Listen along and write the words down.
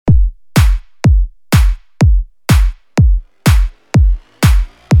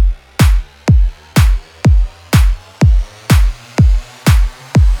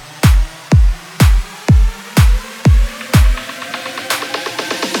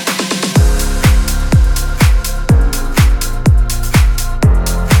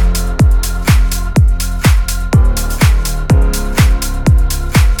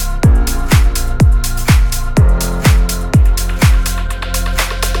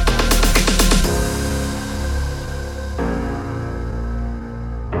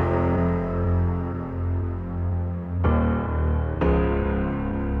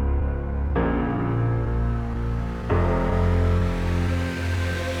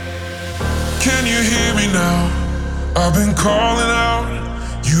Can you hear me now? I've been calling out.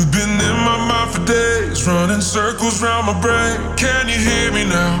 You've been in my mind for days, running circles round my brain. Can you hear me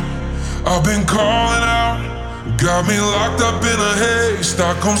now? I've been calling out. Got me locked up in a haze.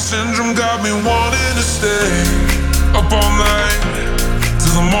 Stockholm syndrome got me wanting to stay up all night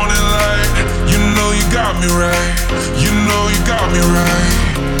till the morning light. You know you got me right. You know you got me right.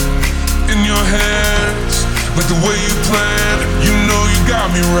 In your hands, like the way you planned. You know you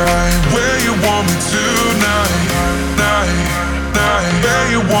got me right. Where you want me tonight, night, night. Where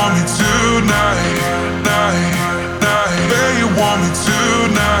you want me tonight, night, night. Where you want me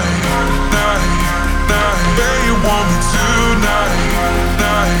tonight, night, night. Where you want me tonight,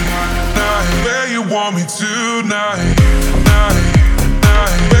 night, night. Where you want me tonight, night,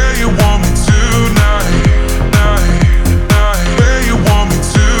 night. Where you want me tonight, night, night. Where you want me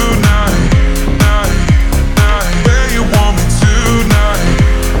tonight, night, night. Where you want me tonight,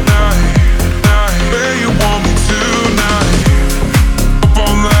 night, night. Where you want me tonight. Up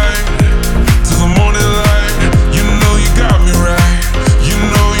all night till the morning light. You know you got me right. You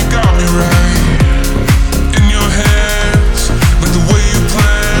know you got me right. In your hands, like the way you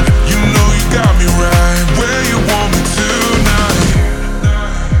planned. You know you got me right. Where you want me tonight,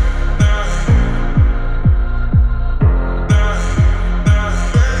 night, night, night, night.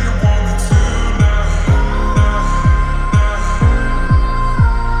 Where you want me tonight,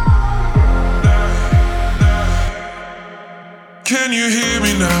 Can you hear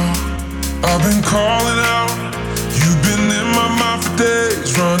me now? I've been calling out. You've been in my mind for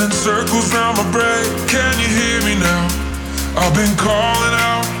days, running circles round my brain. Can you hear me now? I've been calling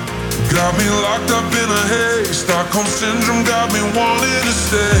out. Got me locked up in a haze. Stockholm syndrome got me wanting to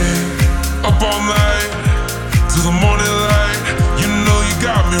stay up all night till the morning light. You know you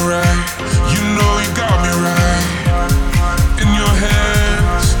got me right. You know you got me right. In your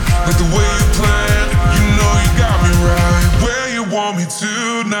hands, like the way you planned. You know you got me right. Where you want me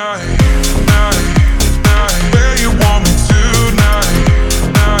tonight, night, night. Where you want me tonight,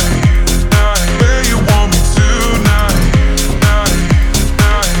 night, night. Where you want me tonight, night,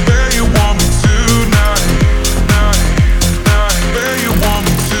 night. Where you want me tonight, night, night. Where you want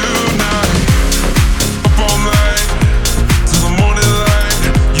me tonight. Up all night till the morning light.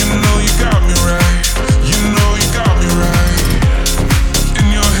 You know you got me right. You know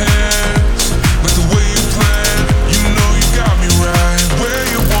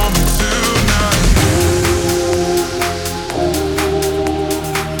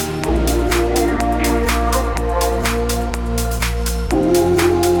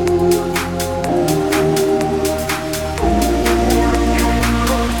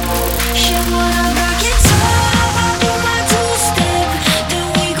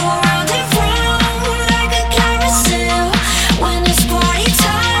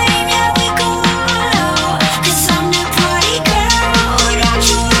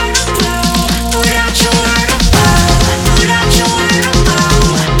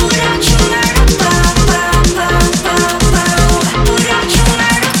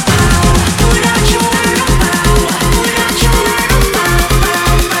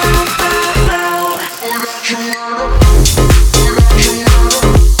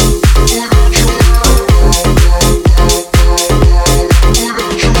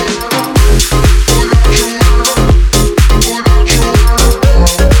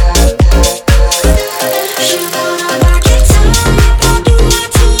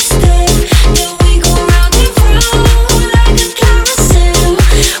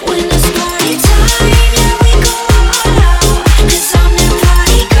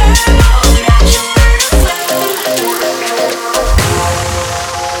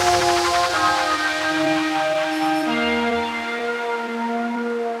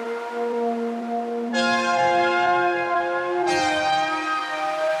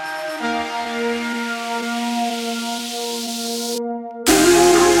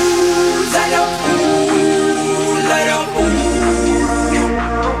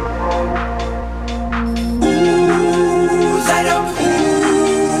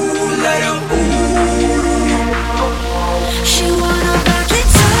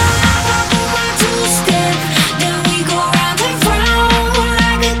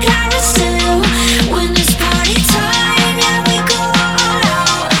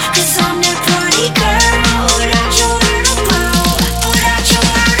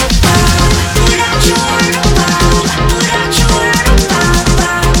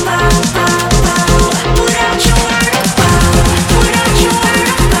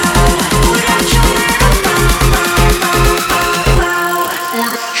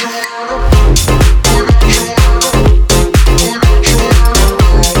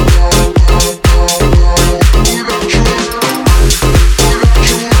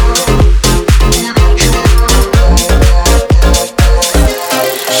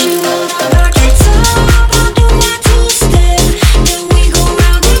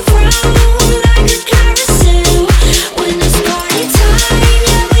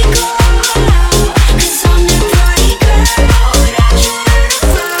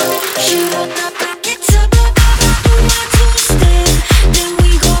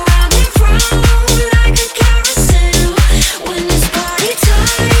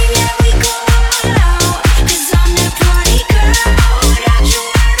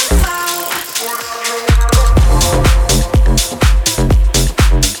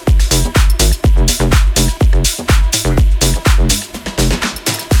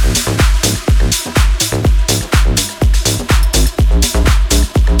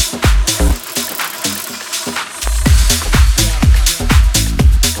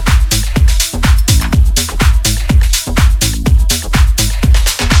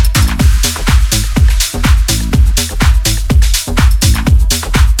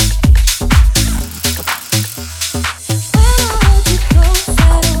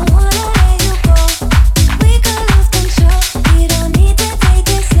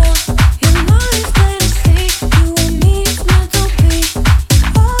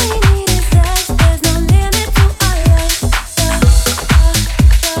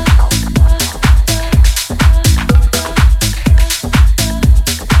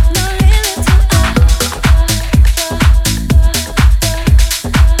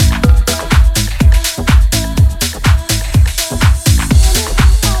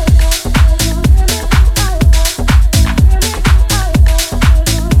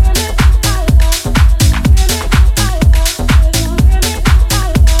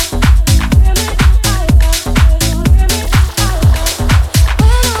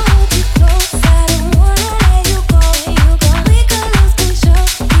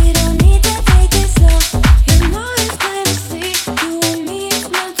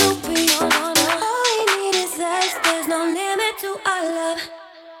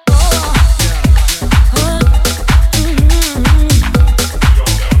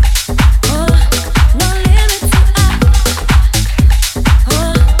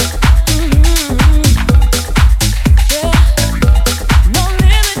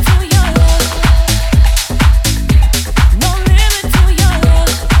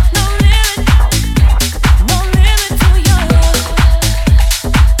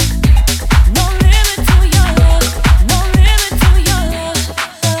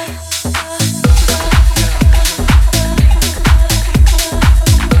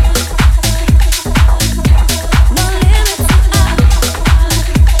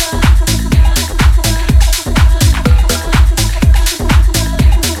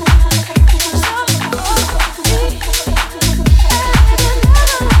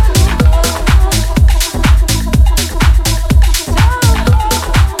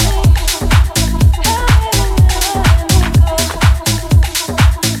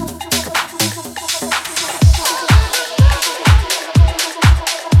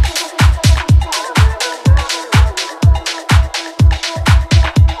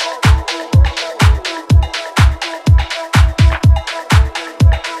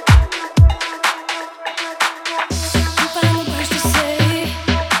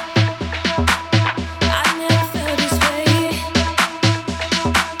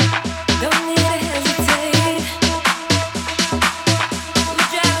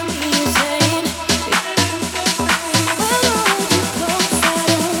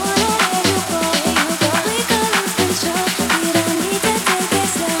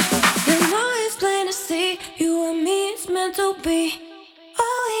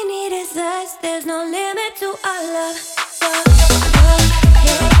says there's no limit to our love.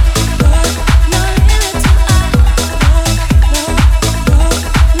 Yeah, no limit to our love.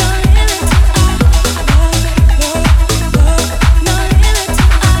 No limit to our love. No limit to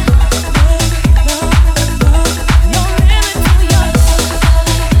our love. No limit to your love.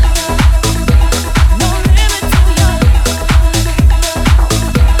 No limit to your love.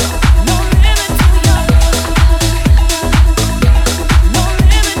 No limit to your love. No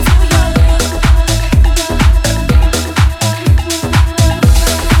limit to your love.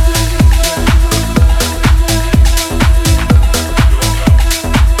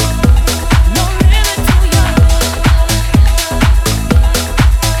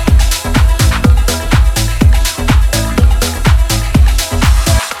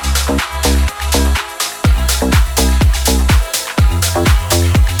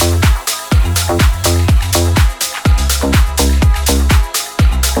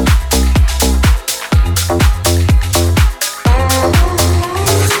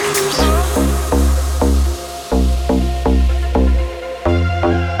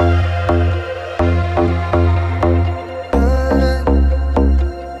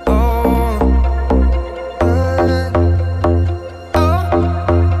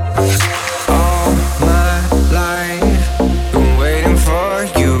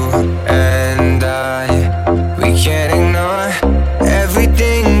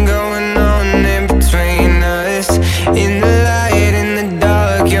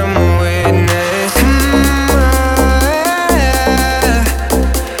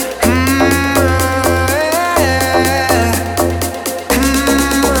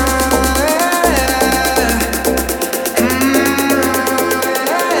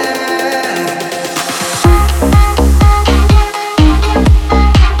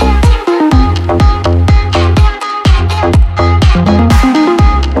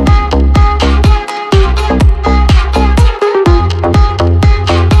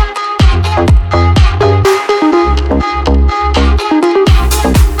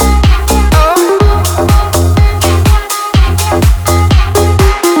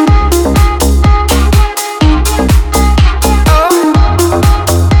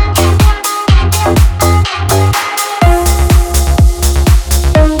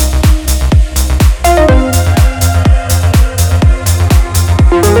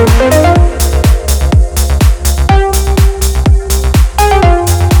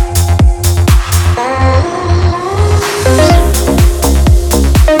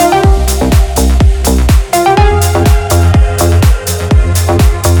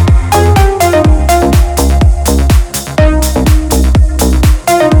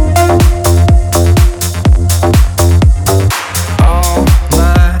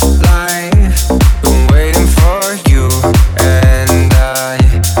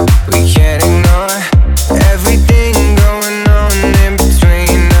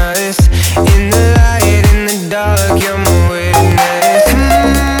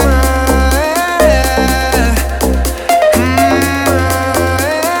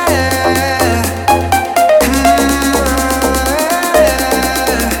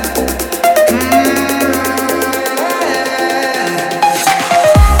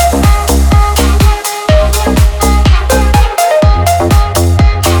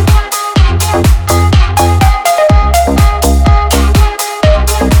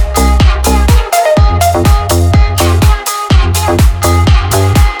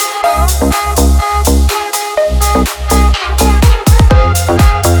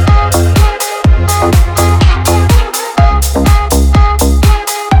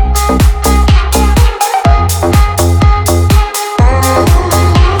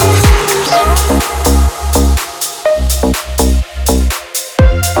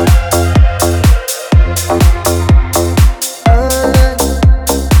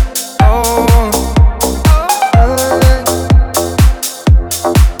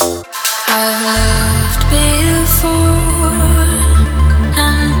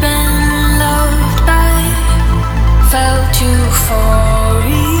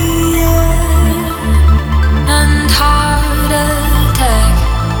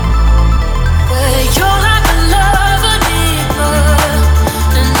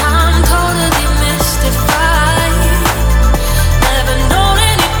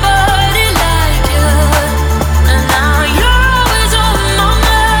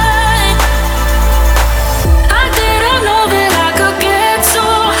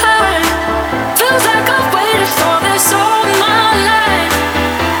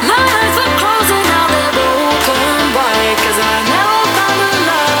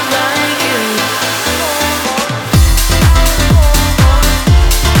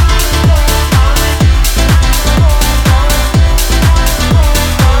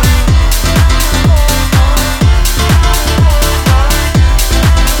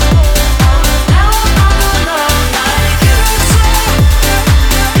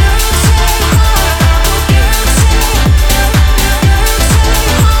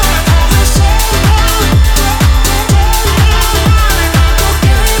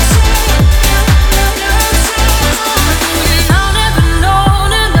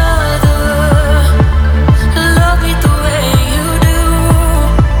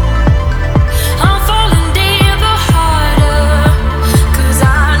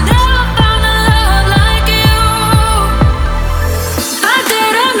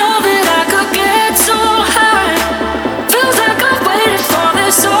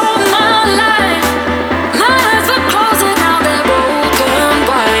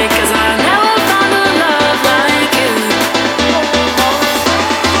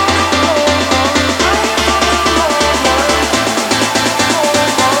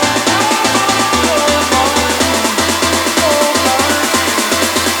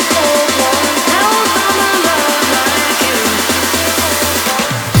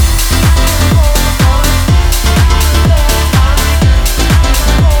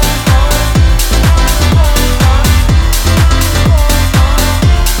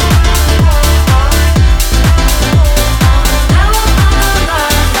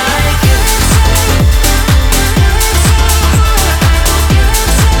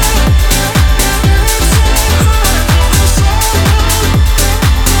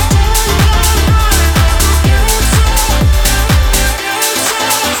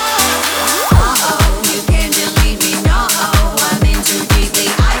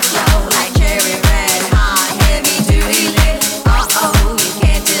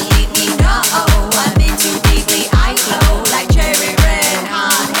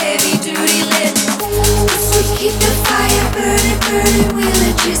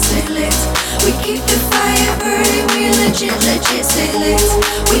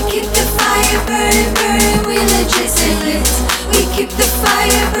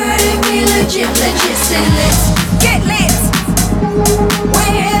 legit, legit, stay lit. Get lit.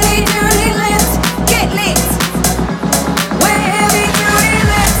 We're heavy duty lit. Get lit. We're heavy duty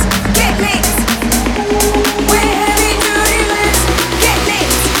lit. Get lit. We're heavy duty lit. Get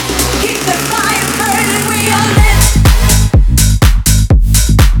lit. Keep the fire burning. We are lit.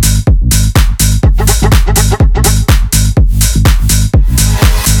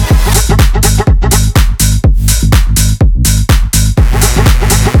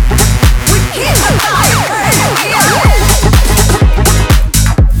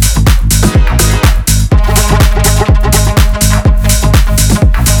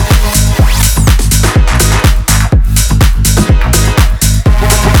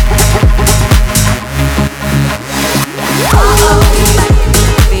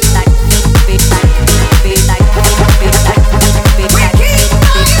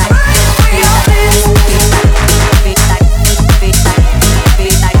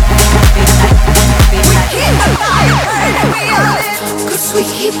 We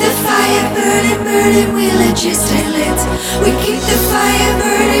keep the fire burning, burning, we legit stay lit. We keep the fire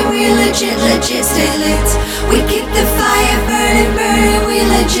burning, we legit, legit stay lit. We keep the fire burning, burning, we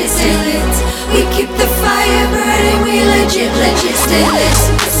legit stay lit. We keep the fire burning, we legit, legit stay lit.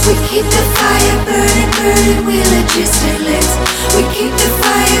 We keep the fire burning, burning, we legit stay lit. We keep the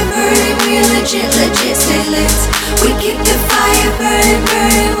fire burning, we legit, legit stay lit. We keep the fire burning,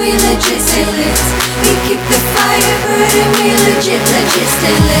 burning, we legit stay lit. We keep the fire burning, we legit, legit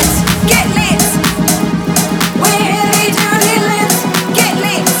stay lit. Get lit. We're heavy duty lit. Get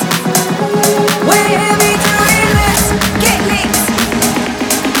lit. We're heavy duty lit. Get lit.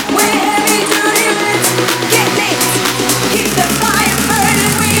 We're heavy duty lit. Get lit. Keep the fire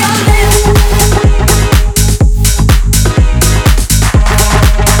burning. We are lit.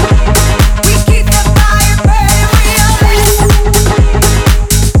 We keep the fire burning. We are lit.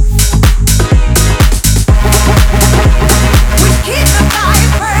 We keep the fire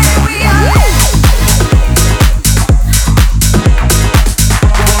burning.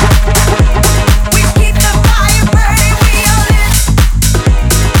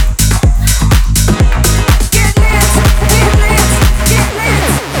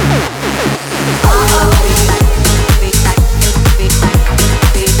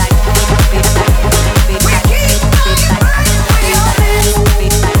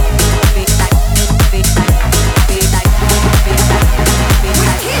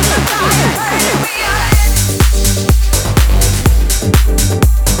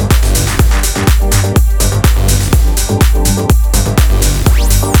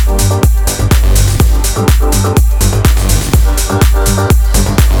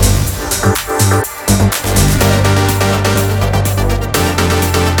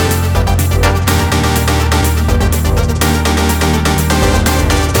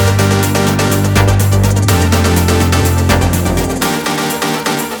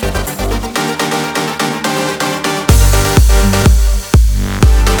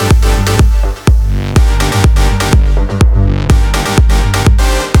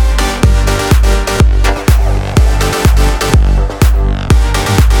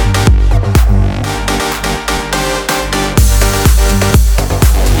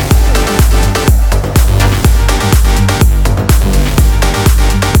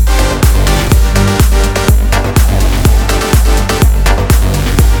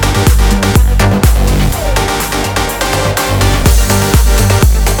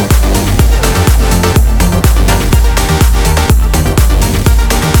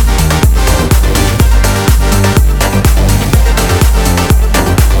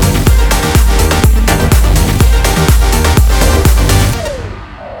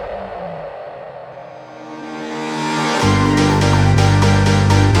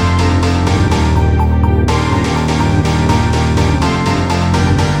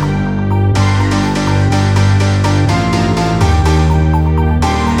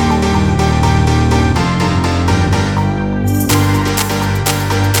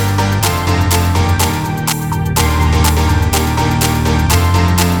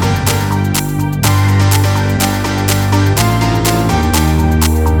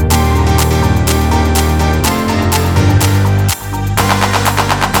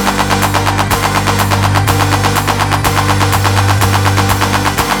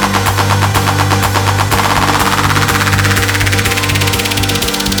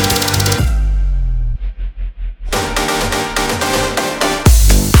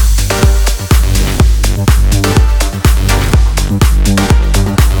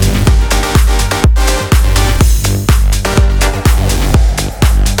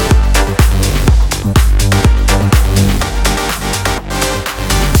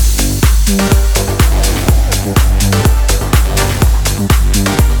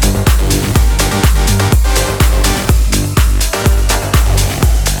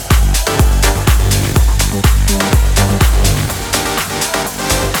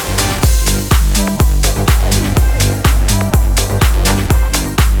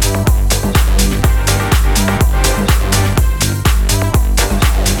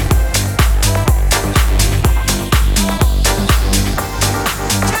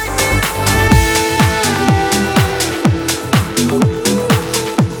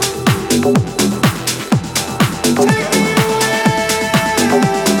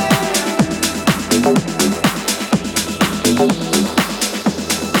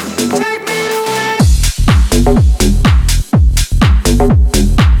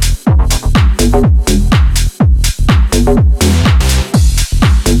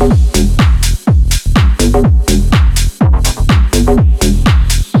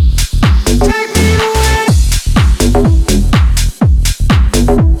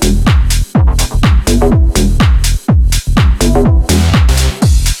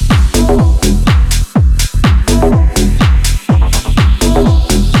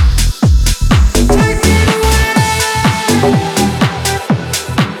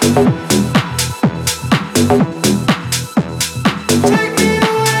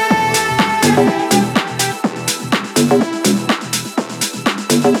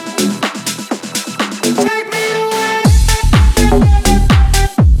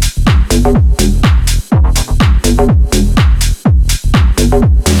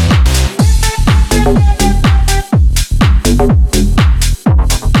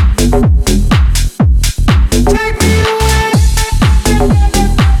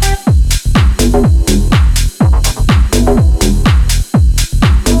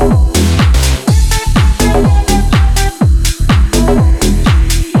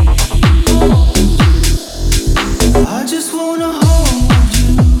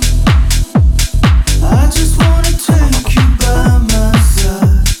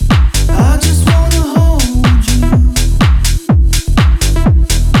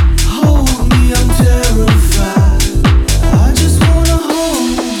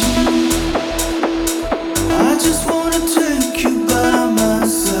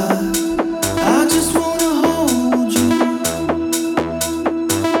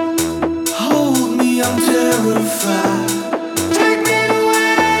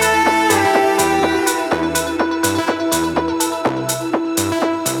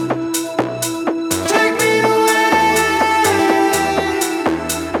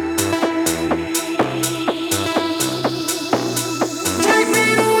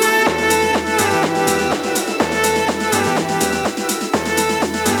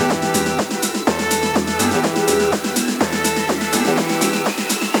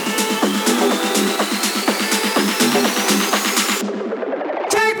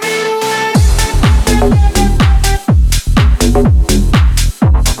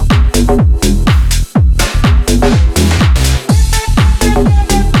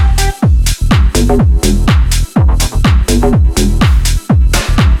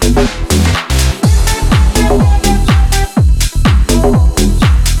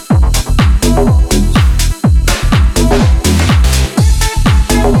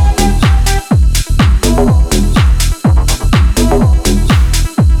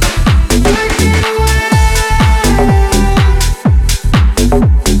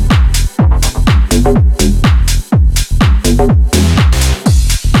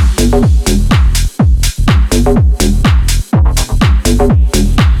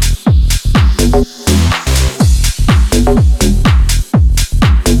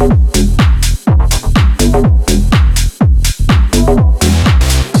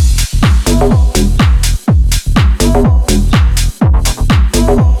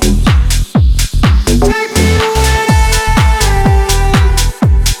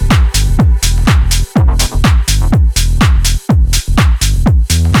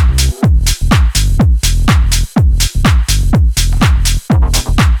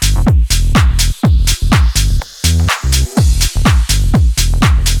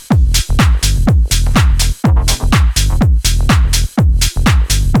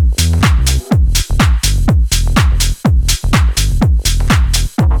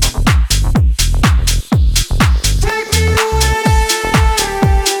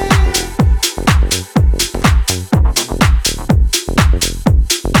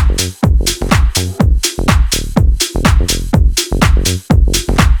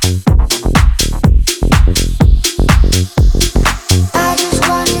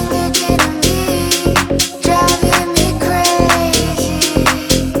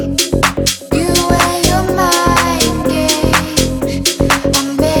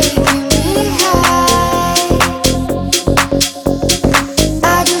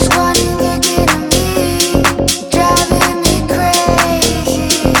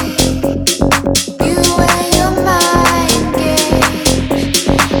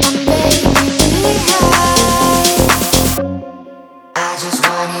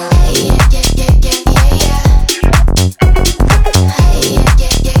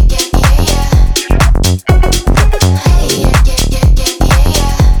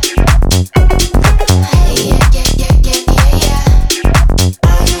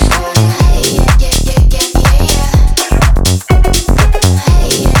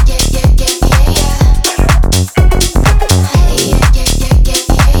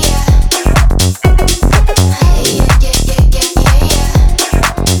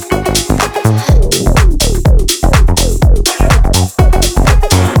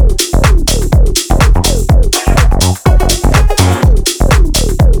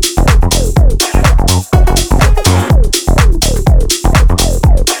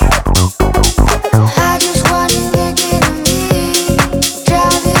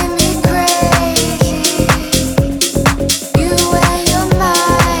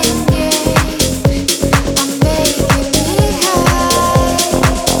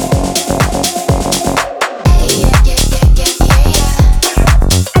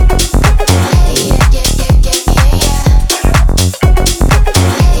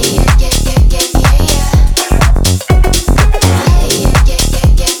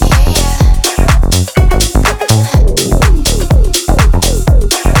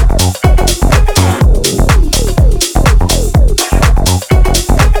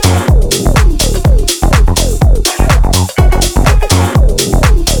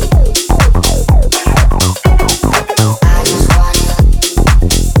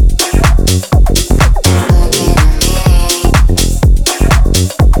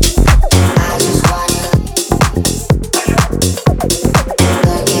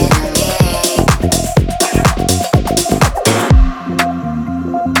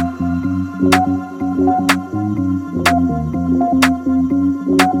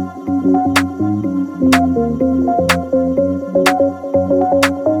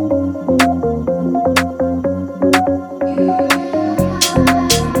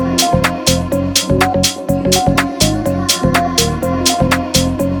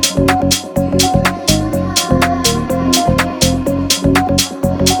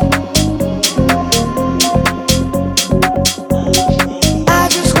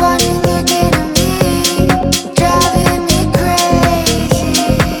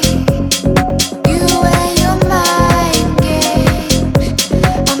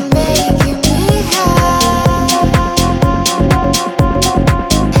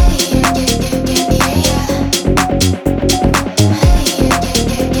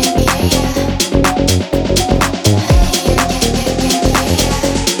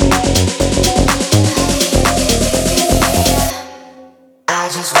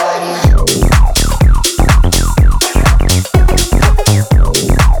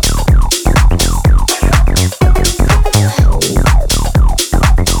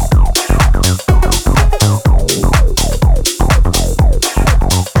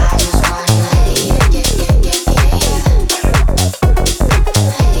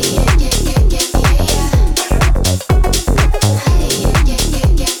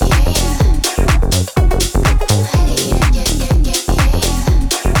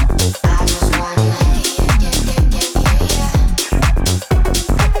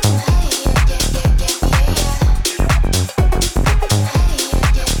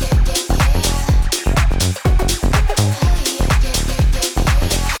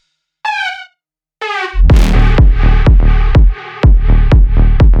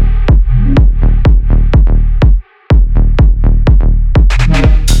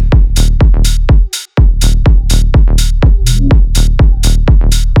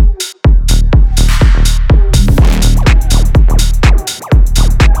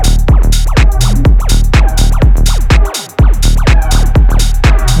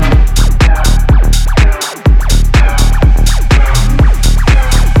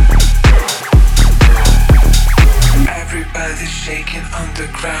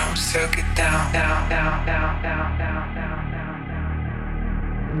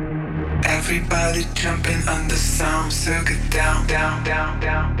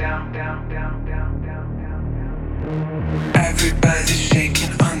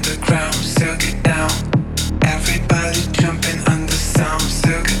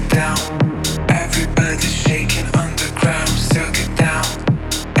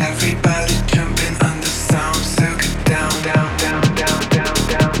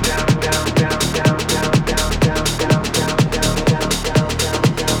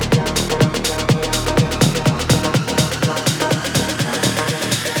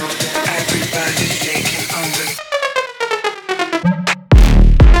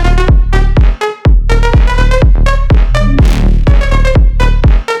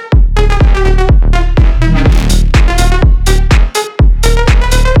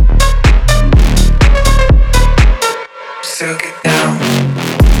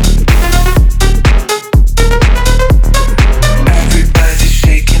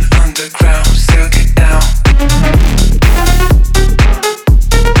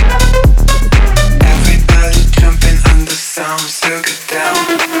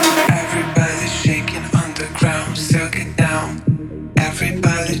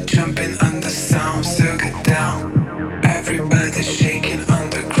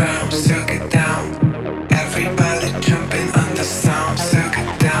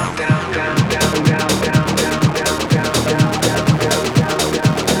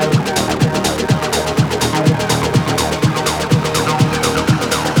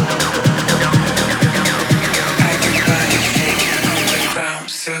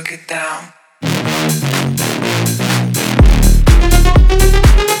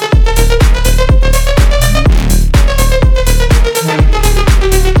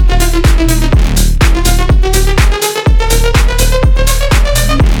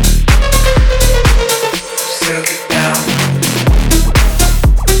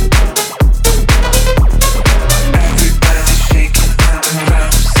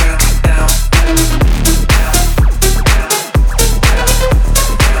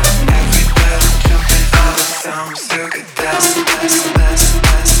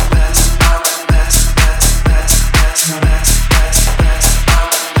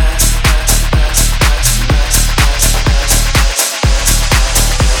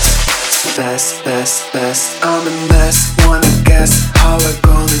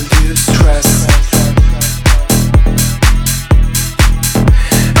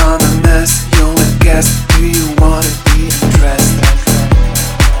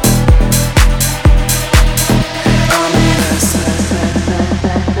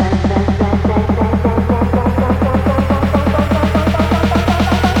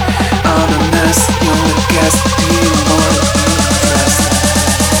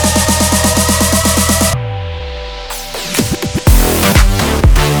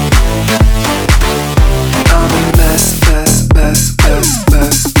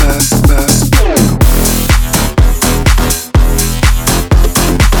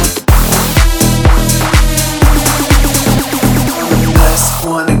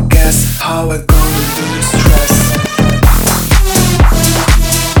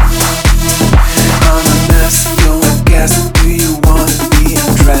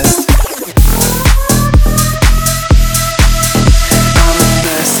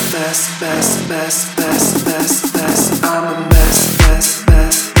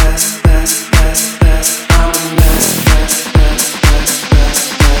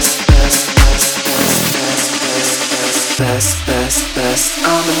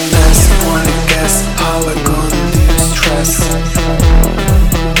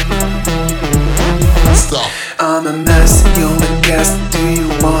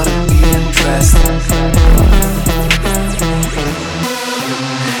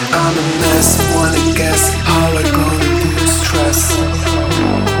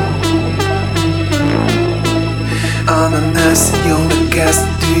 You're a guest,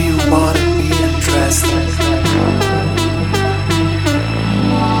 do you wanna be undressed?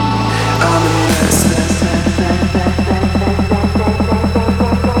 I'm a mess.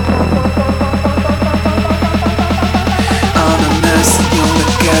 I'm a mess, you're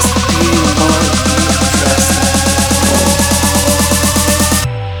a guest, do you wanna be undressed?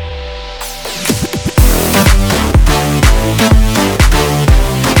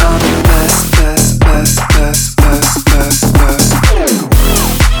 I'm a mess, mess, mess, mess, mess, mess, mess.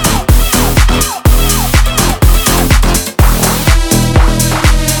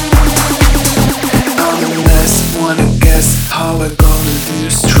 I'm a mess, wanna guess how we're gonna do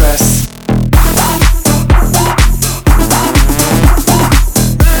stress.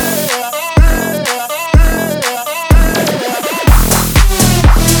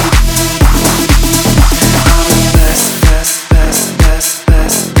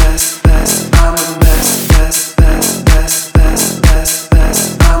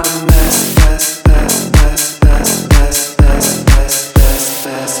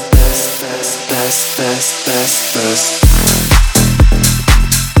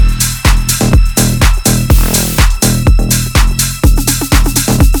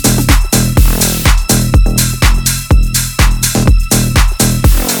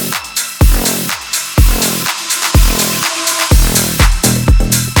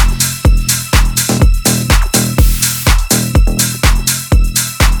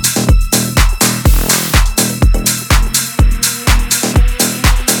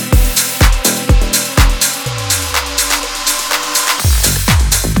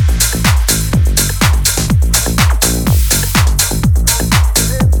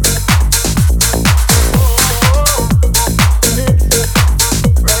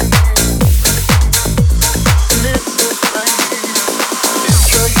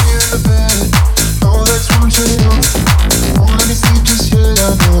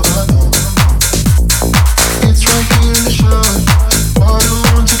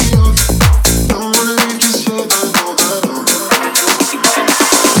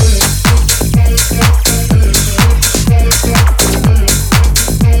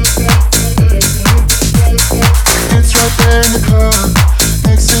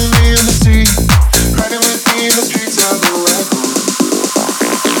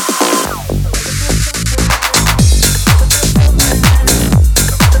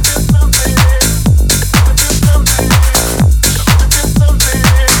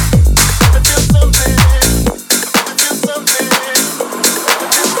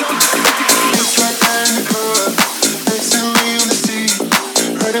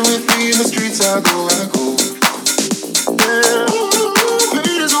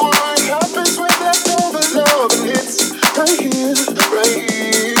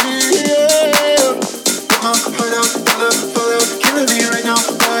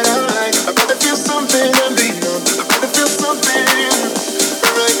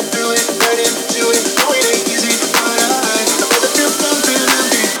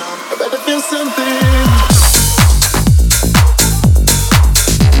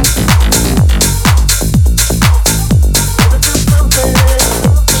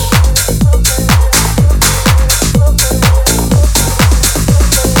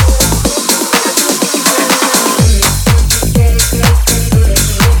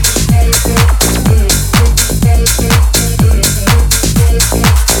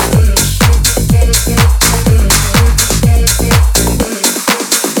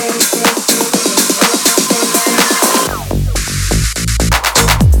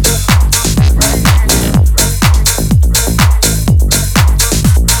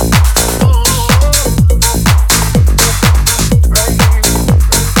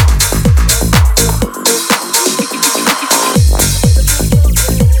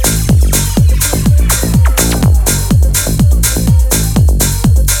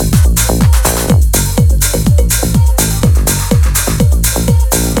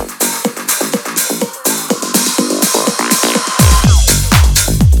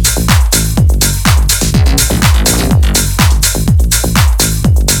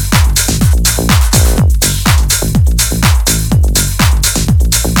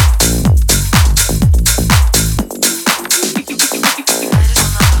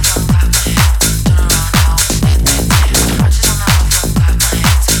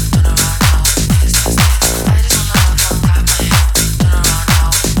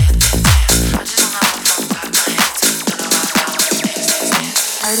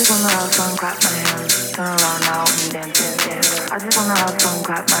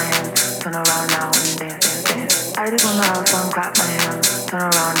 I just wanna have fun, clap my hands, turn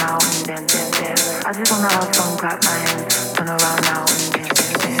around now and dance, dance, dance. I just wanna have fun, clap my hands.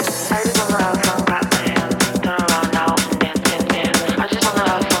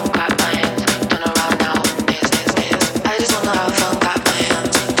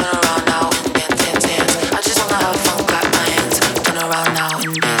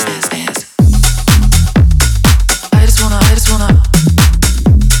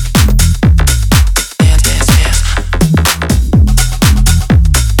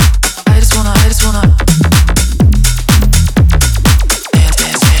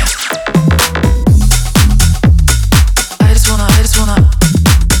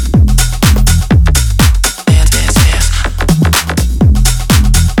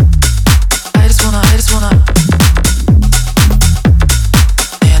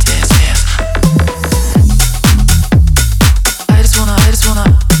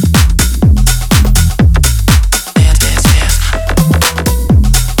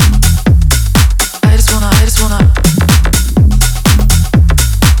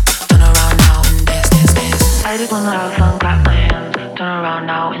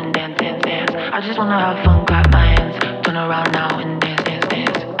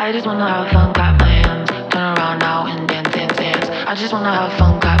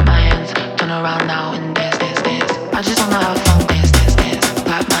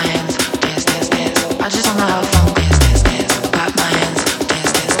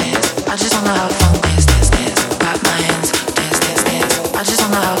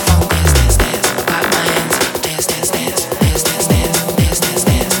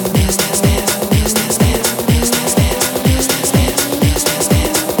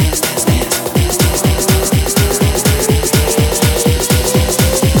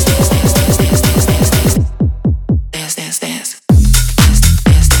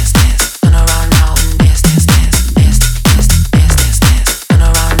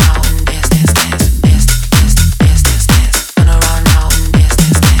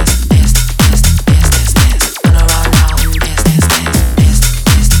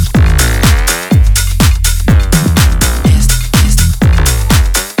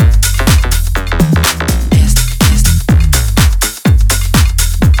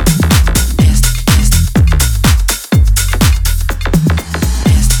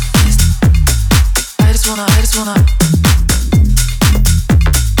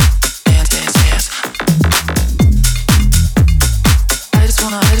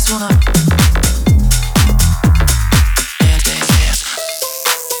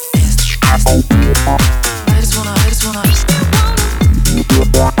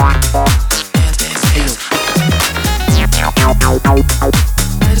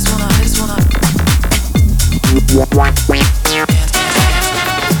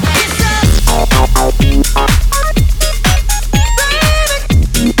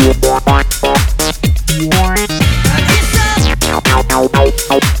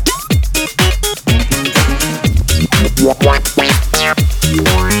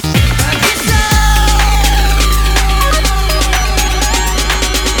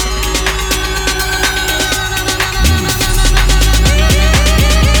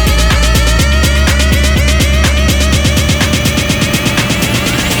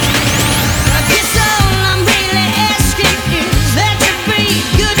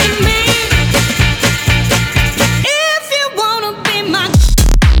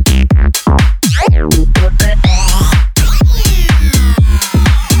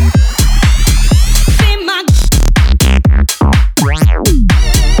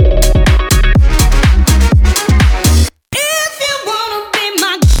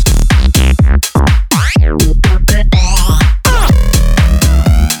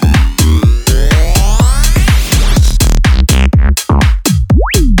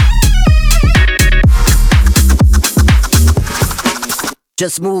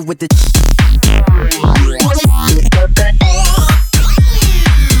 Just move with the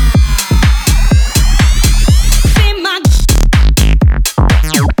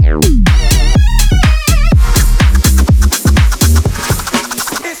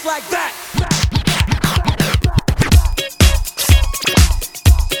It's like that.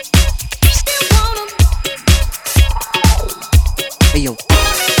 Hey yo.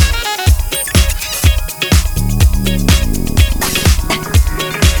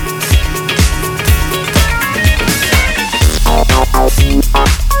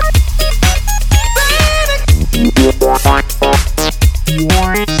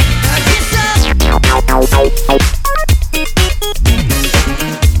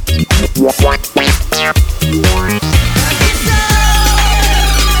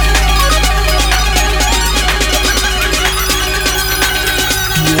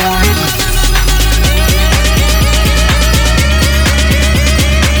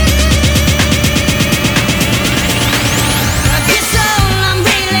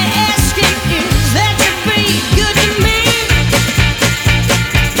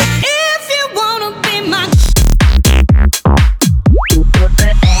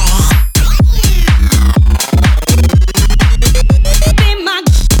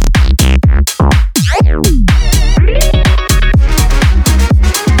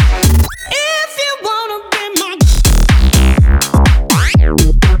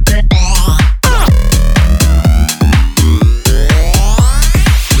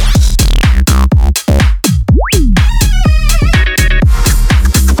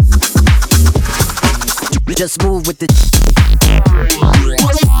 Just move with the.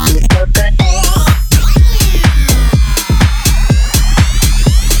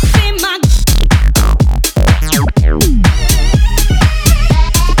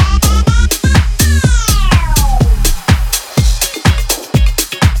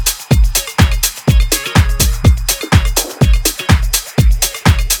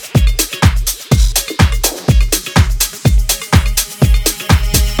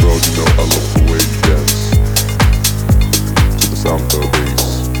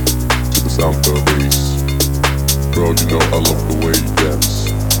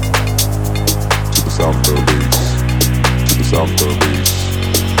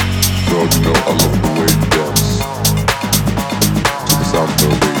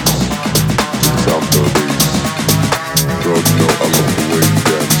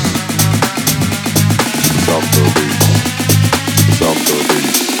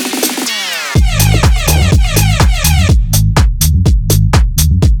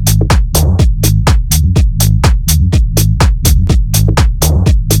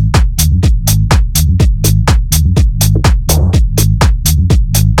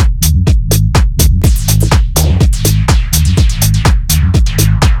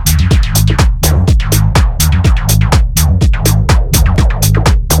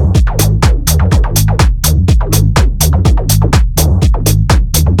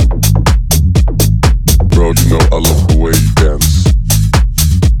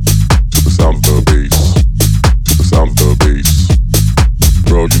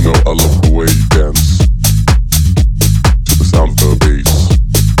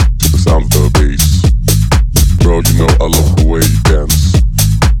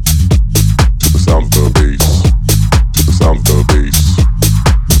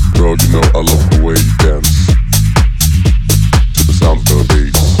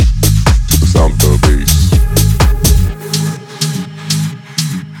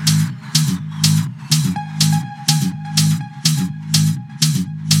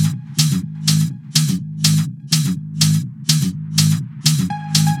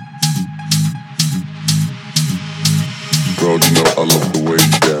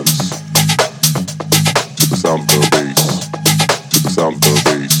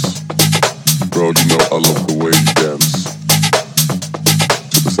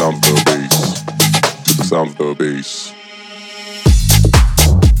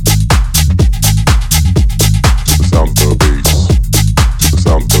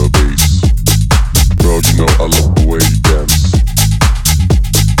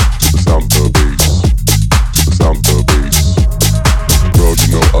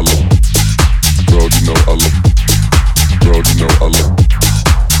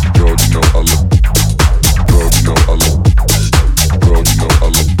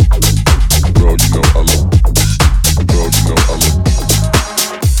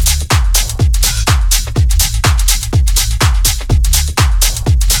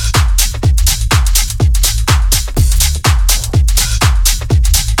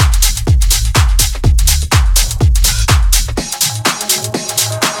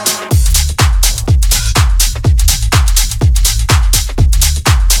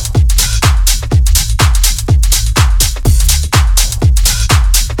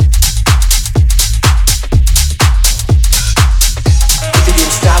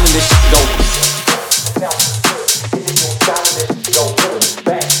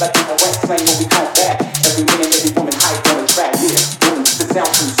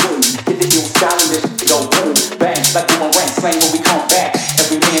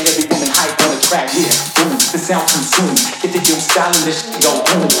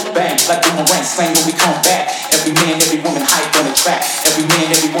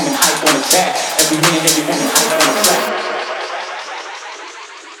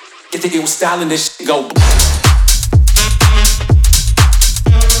 Styling this shit go.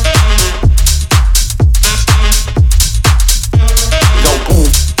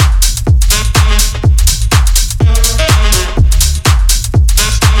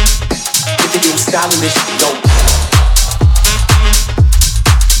 Styling this shit go.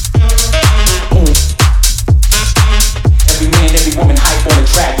 Boom. Every man, every woman hype on the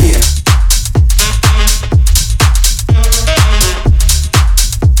track here.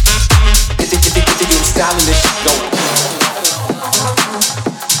 Styling this shit go.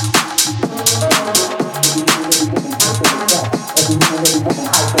 Every man, every woman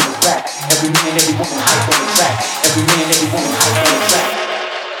hype on the track. Every man, every woman hype on the track. Every man, every woman hype on the track.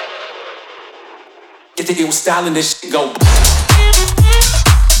 It was styling this shit go.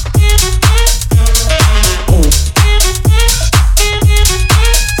 Boom.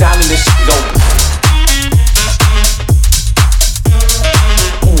 Styling this shit go.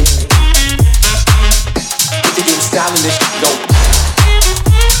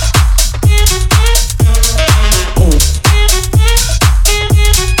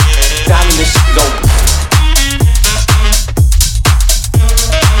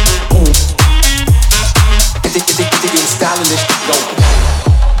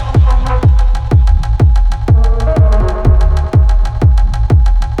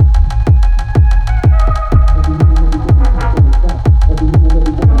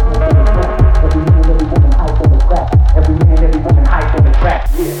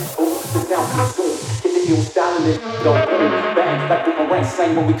 boomerang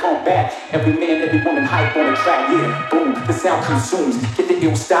slang when we come back. Every man, every woman hype on the track, yeah, boom, the sound consumes. Get the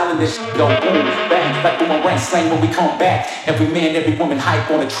ill style and this shit go boom, bang, like boomerang slang when we come back. Every man, every woman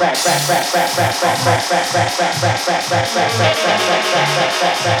hype on the track, rap, rap, rap, rap, rap, rap, rap, rap, rap, rap, rap, rap, rap, rap, rap,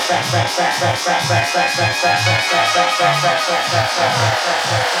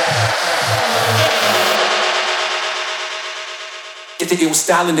 get the ill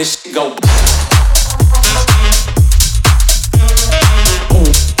style and this shit go. Boom.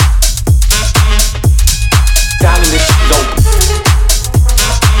 Style and this shit go.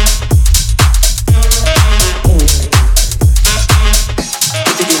 Boom.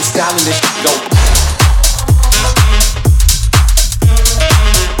 Get the ill style and this shit go.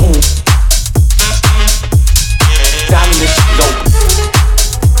 Boom. Style and this shit go.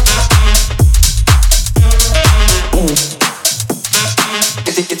 Boom.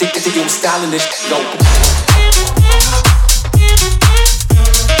 Get the ill style and this shit go.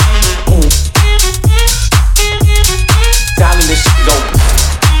 Boom. Style and this shit go.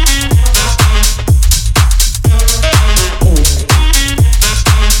 Boom.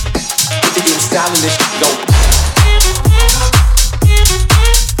 Get the ill style and this shit go.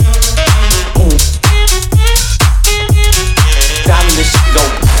 Boom. Style and this shit go.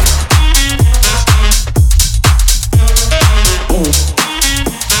 Boom.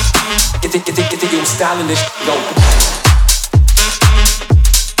 Get the ill style and this shit go.